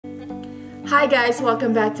Hi guys,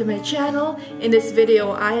 welcome back to my channel. In this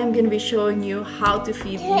video, I am going to be showing you how to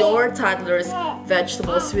feed your toddlers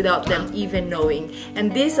vegetables without them even knowing.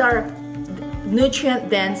 And these are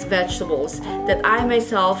nutrient-dense vegetables that I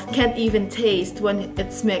myself can't even taste when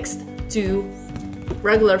it's mixed to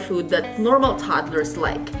regular food that normal toddlers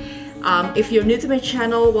like. If you're new to my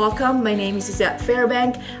channel, welcome. My name is Suzette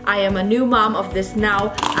Fairbank. I am a new mom of this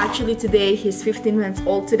now. Actually today, he's 15 months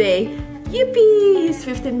old today. Yippee! He's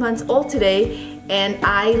 15 months old today, and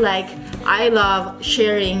I love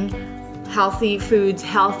sharing healthy foods,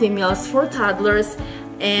 healthy meals for toddlers,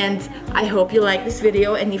 and I hope you like this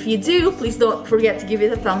video. And if you do, please don't forget to give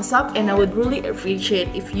it a thumbs up, and I would really appreciate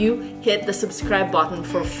if you hit the subscribe button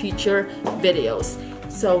for future videos.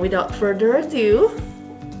 So without further ado,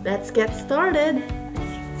 let's get started.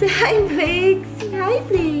 Say hi, Blake. Say hi,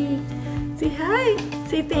 Blake. Say hi.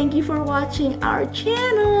 Say thank you for watching our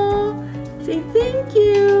channel. Say thank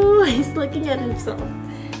you. He's looking at himself.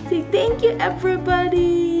 Say thank you,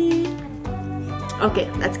 everybody. Okay,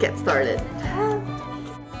 let's get started.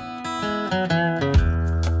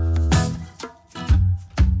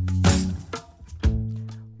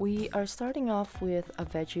 We are starting off with a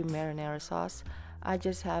veggie marinara sauce. I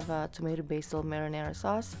just have a tomato basil marinara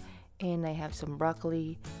sauce, and I have some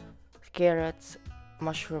broccoli, carrots,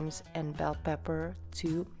 mushrooms, and bell pepper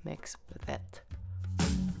to mix with it.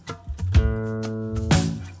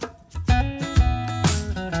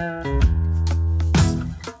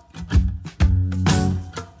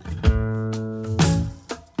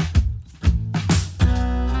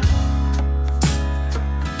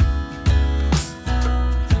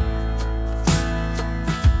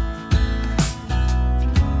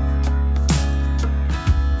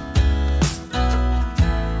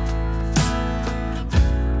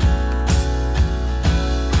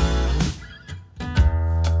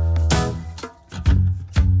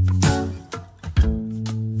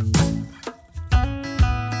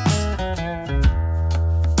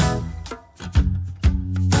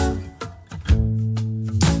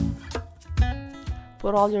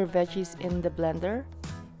 Put all your veggies in the blender,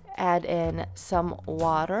 add in some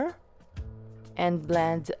water, and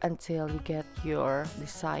blend until you get your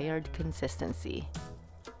desired consistency.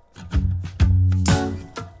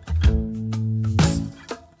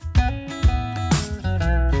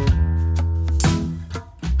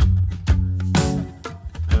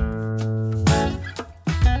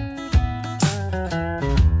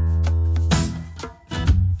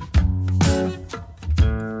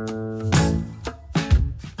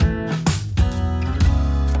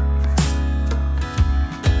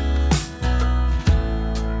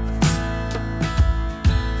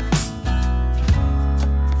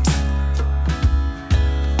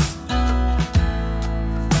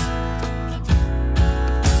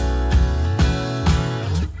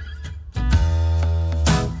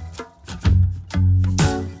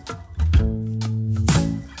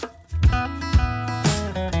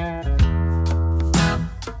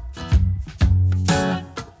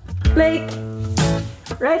 Blake!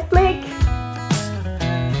 Right, Blake?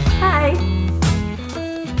 Hi!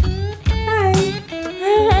 Hi!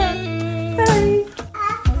 Hi!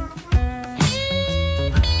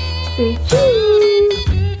 Say cheese!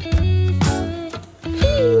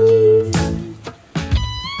 Cheese!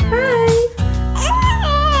 Hi!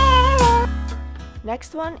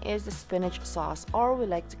 Next one is the spinach sauce, or we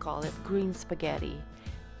like to call it green spaghetti.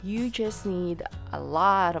 You just need a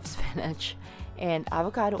lot of spinach and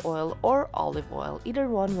avocado oil or olive oil. Either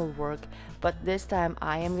one will work, but this time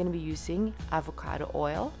I am going to be using avocado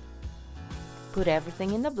oil. Put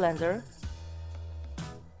everything in the blender.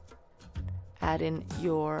 Add in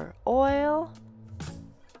your oil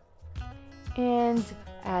and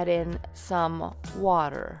add in some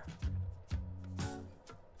water.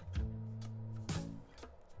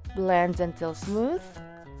 Blend until smooth.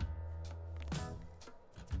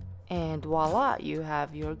 And voila, you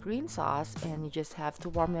have your green sauce, and you just have to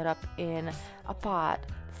warm it up in a pot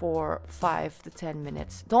for 5 to 10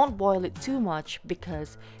 minutes. Don't boil it too much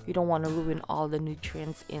because you don't want to ruin all the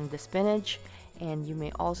nutrients in the spinach. And you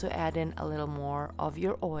may also add in a little more of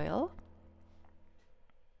your oil.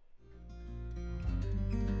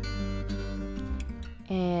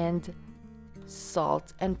 And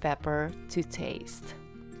salt and pepper to taste.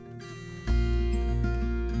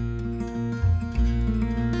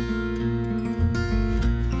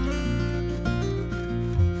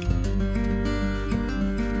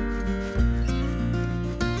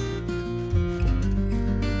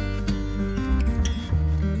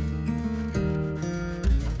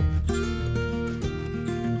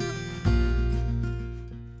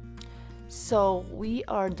 So we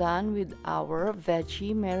are done with our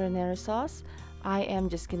veggie marinara sauce. I am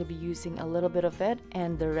just going to be using a little bit of it,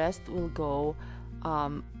 and the rest will go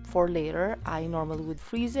for later. I normally would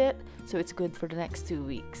freeze it, so it's good for the next 2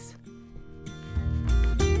 weeks.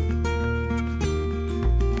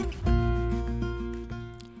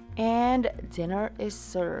 And dinner is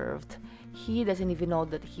served. He doesn't even know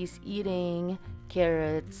that he's eating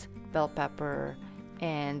carrots, bell pepper,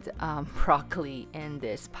 and broccoli and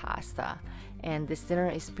this pasta. And this dinner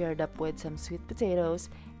is paired up with some sweet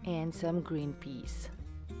potatoes and some green peas.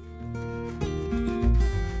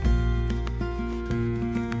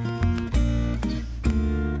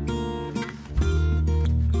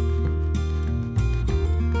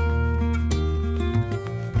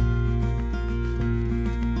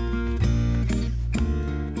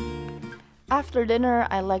 After dinner,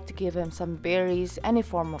 I like to give him some berries, any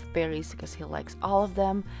form of berries, because he likes all of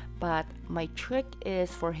them. But my trick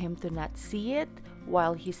is for him to not see it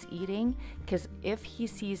while he's eating, because if he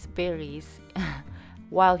sees berries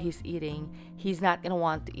while he's eating, he's not gonna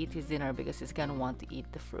want to eat his dinner because he's gonna want to eat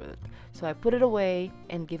the fruit. So I put it away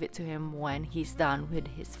and give it to him when he's done with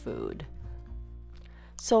his food.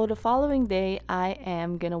 So the following day, I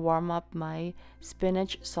am gonna warm up my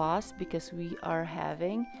spinach sauce because we are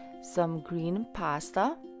having some green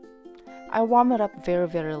pasta. I warm it up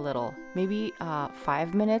very little, maybe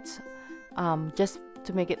 5 minutes, just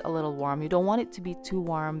to make it a little warm. You don't want it to be too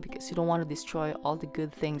warm because you don't want to destroy all the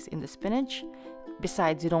good things in the spinach.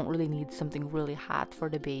 Besides, you don't really need something really hot for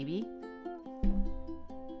the baby.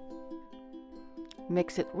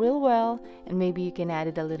 Mix it real well, and maybe you can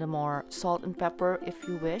add a little more salt and pepper if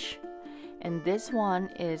you wish. And this one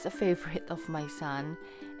is a favorite of my son,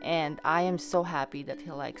 and I am so happy that he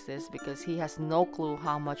likes this because he has no clue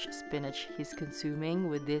how much spinach he's consuming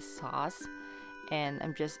with this sauce. And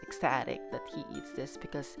I'm just ecstatic that he eats this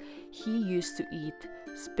because he used to eat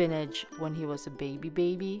spinach when he was a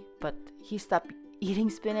baby, but he stopped eating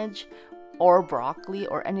spinach or broccoli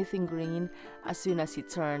or anything green as soon as he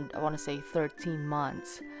turned, I want to say 13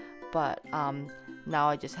 months. But now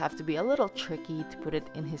I just have to be a little tricky to put it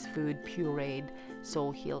in his food pureed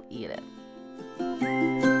so he'll eat it.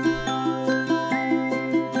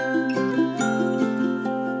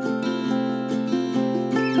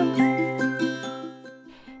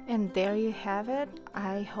 And there you have it.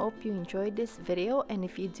 I hope you enjoyed this video, and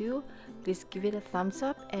if you do, please give it a thumbs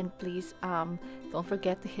up, and please don't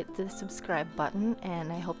forget to hit the subscribe button,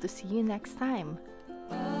 and I hope to see you next time.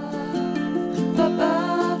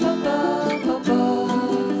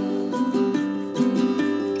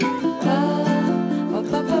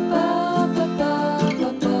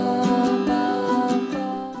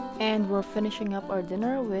 And we're finishing up our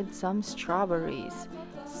dinner with some strawberries.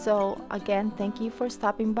 So again, thank you for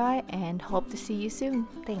stopping by and hope to see you soon.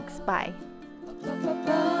 Thanks, bye.